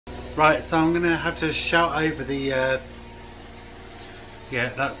Right, so I'm gonna have to shout over the yeah,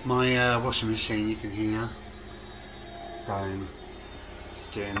 that's my washing machine. You can hear it's going,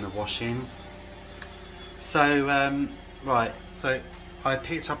 just doing the washing. So right, so I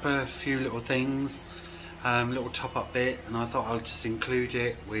picked up a few little things, little top-up bit, and I thought I'll just include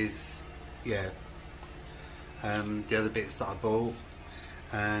it with, yeah, the other bits that I bought,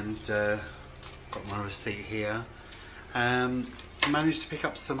 and got my receipt here. Managed to pick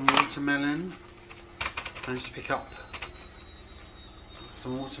up some watermelon. Managed to pick up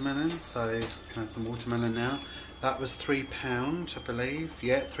some watermelon, so I have some watermelon now. That was £3, I believe.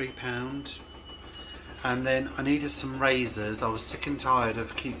 Yeah, £3. And then I needed some razors. I was sick and tired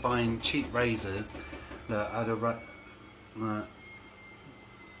of keep buying cheap razors. Look, I had a right.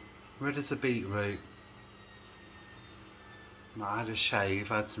 Red as a beetroot. I had a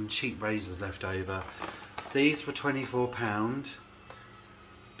shave. I had some cheap razors left over. These were £24.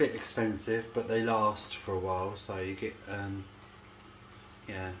 Bit expensive, but they last for a while. So you get,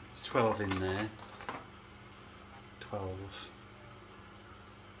 yeah, it's 12 in there. 12.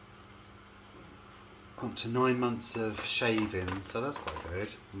 Up to 9 months of shaving, so that's quite good.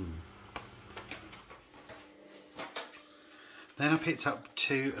 Then I picked up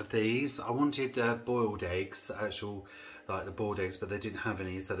 2 of these. I wanted boiled eggs, actual, like the boiled eggs, but they didn't have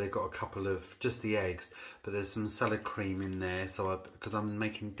any, so they've got a couple of just the eggs, but there's some salad cream in there, so because I'm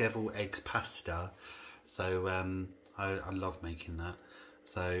making devil eggs pasta, so I love making that.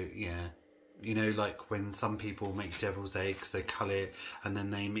 So yeah, you know, like when some people make devil's eggs, they colour it and then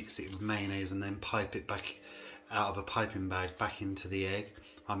they mix it with mayonnaise and then pipe it back out of a piping bag back into the egg.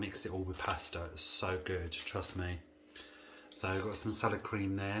 I mix it all with pasta. It's so good, trust me. So I've got some salad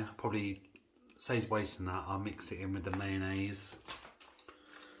cream there. Probably save wasting that. I'll mix it in with the mayonnaise.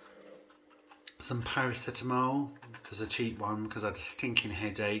 Some paracetamol, just a cheap one because I had a stinking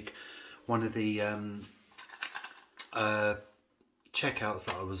headache. One of the checkouts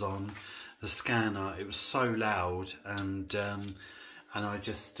that I was on, the scanner, it was so loud, and I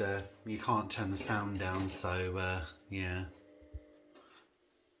just you can't turn the sound down, so yeah.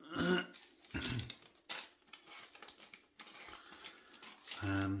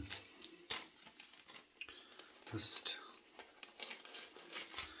 Just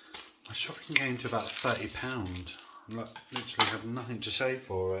my shopping came to about £30. I like, literally have nothing to show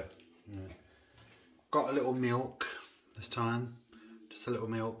for it. Yeah. Got a little milk this time, just a little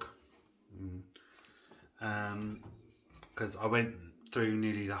milk, because I went through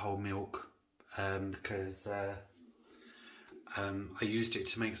nearly the whole milk, because I used it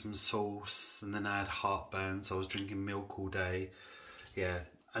to make some sauce, and then I had heartburn, so I was drinking milk all day. Yeah,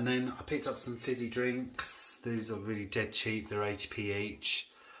 and then I picked up some fizzy drinks. These are really dead cheap. They're 80p each,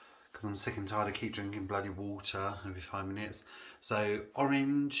 because I'm sick and tired of keep drinking bloody water every 5 minutes. So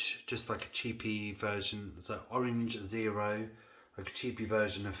orange, just like a cheapy version. So orange zero, like a cheapy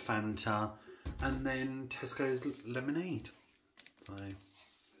version of Fanta, and then Tesco's lemonade.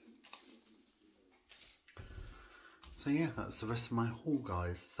 So yeah, that's the rest of my haul,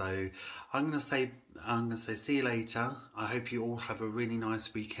 guys. So I'm gonna say see you later. I hope you all have a really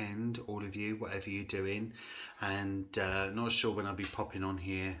nice weekend, all of you, whatever you're doing. And not sure when I'll be popping on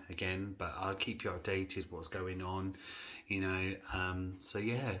here again, but I'll keep you updated what's going on, you know. So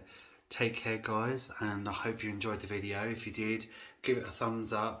yeah, take care, guys, and I hope you enjoyed the video. If you did, give it a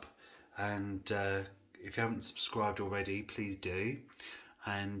thumbs up, and if you haven't subscribed already, please do,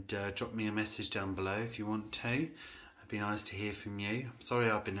 and drop me a message down below if you want to. Be nice to hear from you. I'm sorry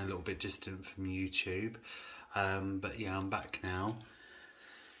I've been a little bit distant from YouTube, but yeah, I'm back now,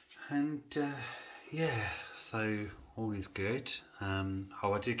 and yeah, so all is good. Oh,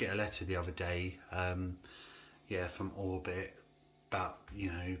 I did get a letter the other day, yeah, from Orbit about, you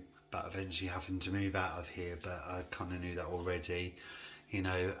know, about eventually having to move out of here, but I kind of knew that already, you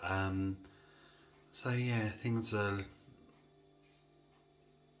know. So yeah, things are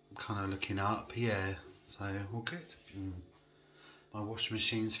kind of looking up, yeah. So all good. My washing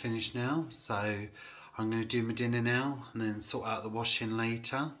machine's finished now, so I'm going to do my dinner now and then sort out the washing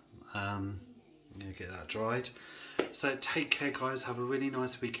later. Get that dried. So take care, guys. Have a really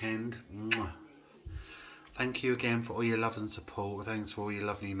nice weekend. Mwah. Thank you again for all your love and support. Thanks for all your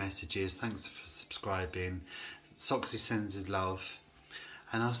lovely messages. Thanks for subscribing. Soxy sends his love,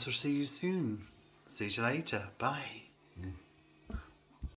 and I'll see you soon. See you later. Bye.